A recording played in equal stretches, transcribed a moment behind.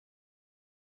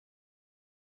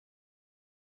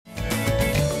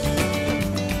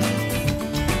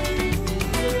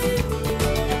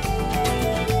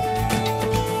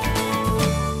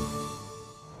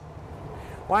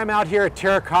Well, I'm out here at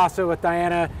Terra Casa with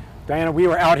Diana. Diana, we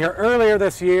were out here earlier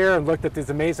this year and looked at these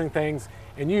amazing things,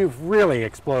 and you've really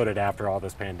exploded after all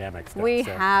this pandemic stuff. We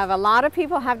have. A lot of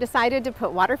people have decided to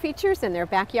put water features in their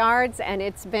backyards, and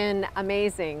it's been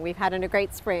amazing. We've had a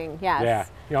great spring, yes.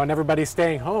 Yeah, and everybody's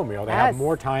staying home. They have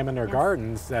more time in their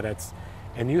gardens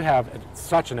and you have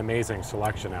such an amazing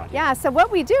selection out here. Yeah, so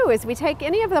what we do is we take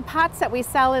any of the pots that we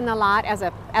sell in the lot as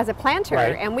a planter,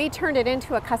 and we turn it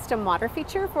into a custom water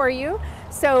feature for you.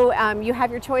 So you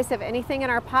have your choice of anything in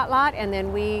our pot lot, and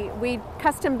then we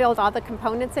custom build all the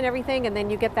components and everything, and then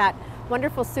you get that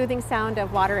wonderful soothing sound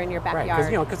of water in your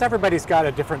backyard. Right, because everybody's got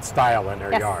a different style in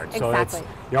their yard. So exactly.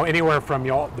 it's anywhere from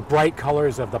the bright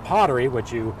colors of the pottery,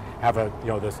 which you have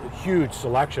this huge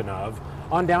selection of,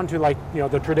 on down to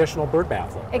the traditional bird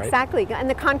bath look, right? Exactly, and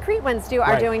the concrete ones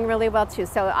are doing really well too.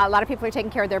 So a lot of people are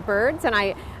taking care of their birds, and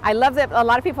I love that a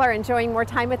lot of people are enjoying more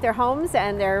time with their homes,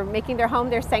 and they're making their home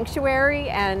their sanctuary,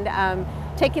 and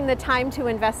taking the time to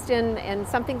invest in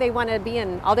something they want to be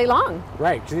in all day long.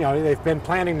 Right, they've been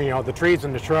planting the trees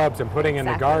and the shrubs and putting in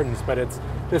the gardens, but it's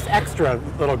this extra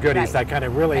little goodies that kind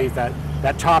of really is that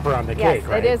topper on the cake,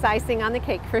 right? It is icing on the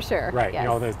cake for sure. Right,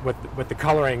 yes. With the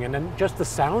coloring, and then just the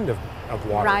sound of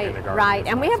water in the garden. Right,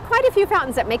 and we have quite a few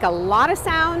fountains that make a lot of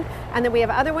sound, and then we have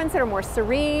other ones that are more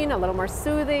serene, a little more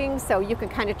soothing, so you can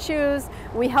kind of choose.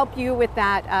 We help you with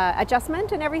that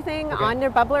adjustment and everything on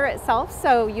your bubbler itself,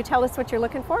 so you tell us what you're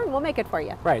looking for and we'll make it for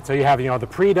you. Right, so you have the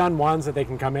pre-done ones that they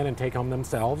can come in and take home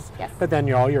themselves, but then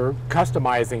you're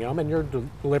customizing them and you're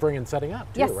delivering and setting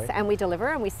up too, right? And we deliver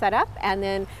and we set up, and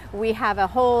then we have a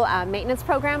whole maintenance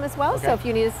program as well, so if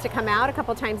you need us to come out a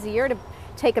couple times a year to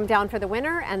take them down for the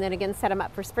winter and then again set them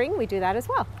up for spring, we do that as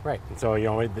well. Right, and so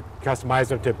customize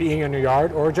them to being in your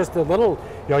yard, or just a little,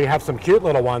 you have some cute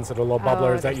little ones that are little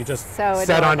bubblers that you just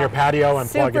set on your patio and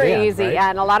plug it in. Super easy, right?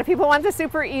 And a lot of people want the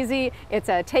super easy. It's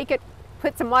a take it,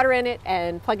 put some water in it,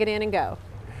 and plug it in and go.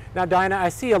 Now, Dinah, I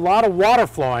see a lot of water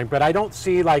flowing, but I don't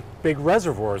see big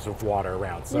reservoirs of water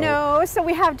around. So. No, so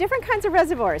we have different kinds of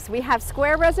reservoirs. We have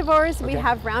square reservoirs, we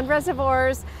have round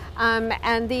reservoirs,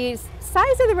 and the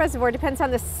size of the reservoir depends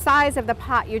on the size of the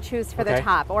pot you choose for the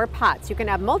top, or pots. You can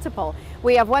have multiple.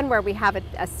 We have one where we have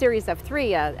a series of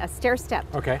three, a stair-step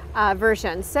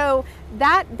version. So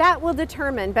that will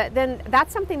determine, but then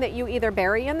that's something that you either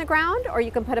bury in the ground, or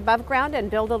you can put above ground and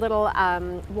build a little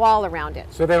wall around it.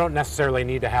 So they don't necessarily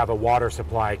need to have a water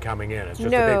supply coming in. It's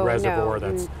just a big reservoir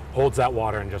that holds that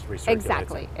water and just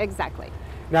recirculates it. Exactly.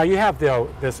 Now you have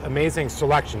this amazing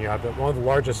selection. You have one of the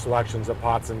largest selections of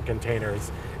pots and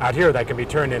containers out here that can be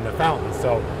turned into fountains.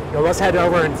 So let's head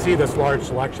over and see this large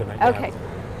selection that you have.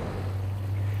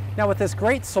 Now with this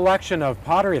great selection of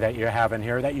pottery that you have in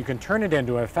here, that you can turn it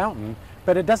into a fountain,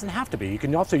 but it doesn't have to be. You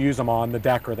can also use them on the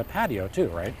deck or the patio too,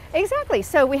 right? Exactly.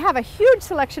 So we have a huge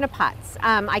selection of pots.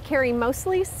 I carry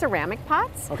mostly ceramic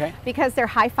pots because they're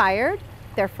high fired,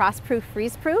 they're frost-proof,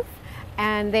 freeze-proof,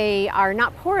 and they are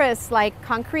not porous like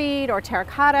concrete or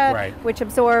terracotta, which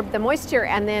absorb the moisture,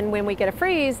 and then when we get a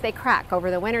freeze, they crack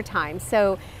over the winter time.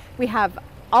 So we have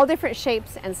all different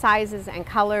shapes and sizes and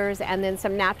colors, and then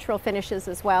some natural finishes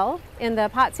as well in the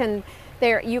pots. And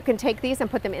there, you can take these and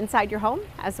put them inside your home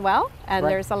as well, and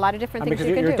there's a lot of different things you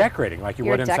can do. Because you're decorating like you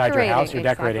would inside your house, you're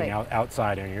decorating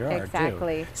outside in your yard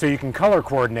too. So you can color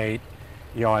coordinate,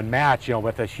 and match,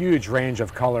 with a huge range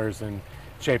of colors and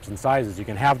shapes and sizes. You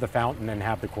can have the fountain and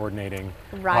have the coordinating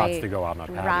pots to go out on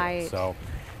a patio. So,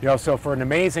 so for an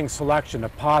amazing selection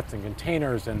of pots and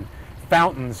containers and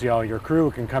fountains, your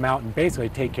crew can come out and basically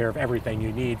take care of everything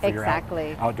you need for your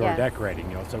outdoor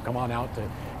decorating. So come on out to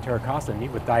Terra Casa and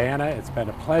meet with Diana. It's been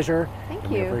a pleasure. Thank you.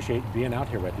 We appreciate being out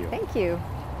here with you. Thank you.